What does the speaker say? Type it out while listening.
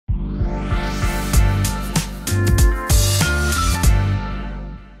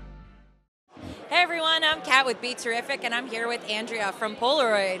chat with BeTerrific, and I'm here with Andrea from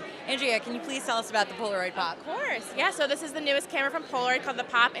Polaroid. Andrea, can you please tell us about the Polaroid Pop? Of course, yeah, so this is the newest camera from Polaroid called the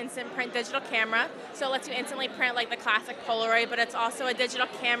Pop Instant Print Digital Camera. So it lets you instantly print like the classic Polaroid, but it's also a digital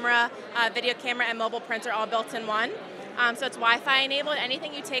camera, video camera, and mobile printer all built in one. So it's Wi-Fi enabled.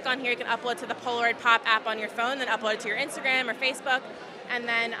 Anything you take on here, you can upload to the Polaroid Pop app on your phone, then upload it to your Instagram or Facebook. And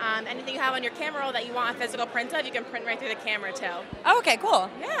then anything you have on your camera roll that you want a physical print of, you can print right through the camera too. Oh, okay, cool.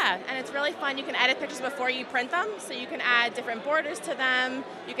 Yeah, and it's really fun. You can edit pictures before you print them, so you can add different borders to them.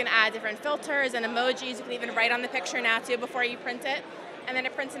 You can add different filters and emojis. You can even write on the picture now too before you print it. And then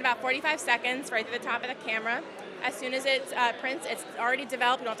it prints in about 45 seconds right through the top of the camera. As soon as it prints, it's already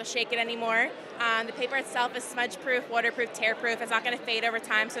developed. You don't have to shake it anymore. The paper itself is smudge-proof, waterproof, tear-proof. It's not going to fade over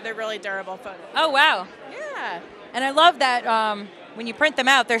time, so they're really durable photos. Oh, wow. Yeah. And I love that when you print them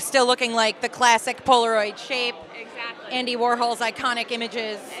out, they're still looking like the classic Polaroid shape. Exactly. Andy Warhol's iconic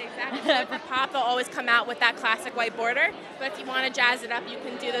images. Exactly. So with the Pop, they'll always come out with that classic white border. But if you want to jazz it up, you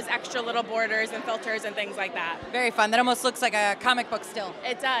can do those extra little borders and filters and things like that. Very fun. That almost looks like a comic book still.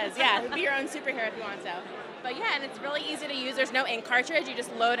 It does, yeah. Be your own superhero if you want to. But yeah, and it's really easy to use. There's no ink cartridge. You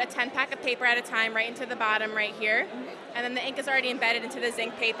just load a 10-pack of paper at a time right into the bottom right here. And then the ink is already embedded into the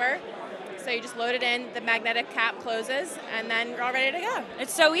zinc paper. So you just load it in, the magnetic cap closes, and then you're all ready to go.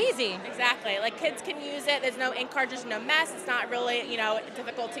 It's so easy. Exactly. Like kids can use it. There's no ink cartridge, no mess. It's not really,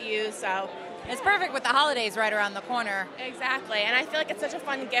 difficult to use. So it's perfect with the holidays right around the corner. Exactly. And I feel like it's such a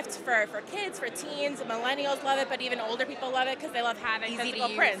fun gift for kids, for teens. Millennials love it, but even older people love it because they love having physical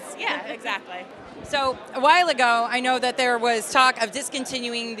prints. Yeah, exactly. So a while ago, I know that there was talk of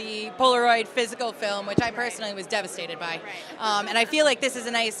discontinuing the Polaroid physical film, which I personally was devastated by. Right. And I feel like this is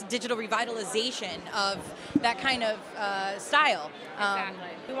a nice digital revitalization of that kind of style. Exactly.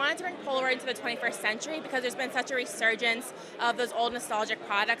 We wanted to bring Polaroid to the 21st century because there's been such a resurgence of those old nostalgic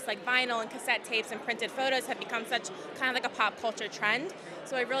products like vinyl and cassette tapes and printed photos have become such kind of like a pop culture trend.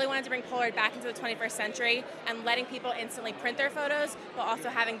 So I really wanted to bring Polaroid back into the 21st century and letting people instantly print their photos, but also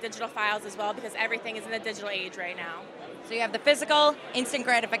having digital files as well because everything is in the digital age right now. So you have the physical, instant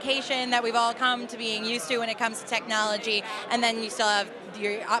gratification that we've all come to being used to when it comes to technology, and then you still have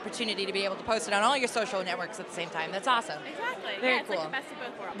your opportunity to be able to post it on all your social networks at the same time. That's awesome. Exactly. Very it's cool. like the best of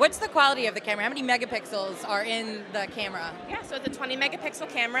both worlds. What's the quality of the camera? How many megapixels are in the camera? Yeah, so it's a 20 megapixel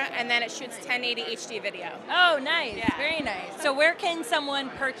camera, and then it shoots 1080 HD video. Oh, nice. Yeah. Very nice. So where can someone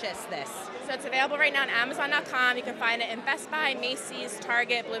purchase this? So it's available right now on Amazon.com. You can find it in Best Buy, Macy's,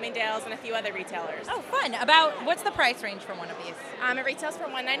 Target, Bloomingdale's, and a few other retailers. Oh, fun. What's the price range for one of these? It retails for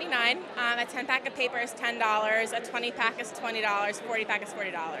 $199. A 10-pack of paper is $10. A 20-pack is $20. 40-pack is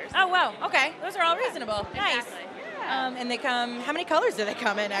 $40. Oh, wow. Okay. Those are all reasonable. Nice. Exactly. Yeah. And they come, how many colors do they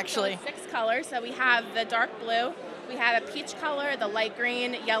come in, actually? So 6 colors. So we have the dark blue, we have a peach color, the light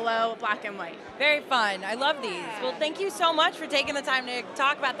green, yellow, black, and white. Very fun. I love these. Well, thank you so much for taking the time to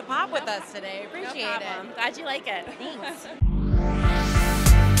talk about the Pop with us today. Appreciate No problem. it. Glad you like it. Thanks.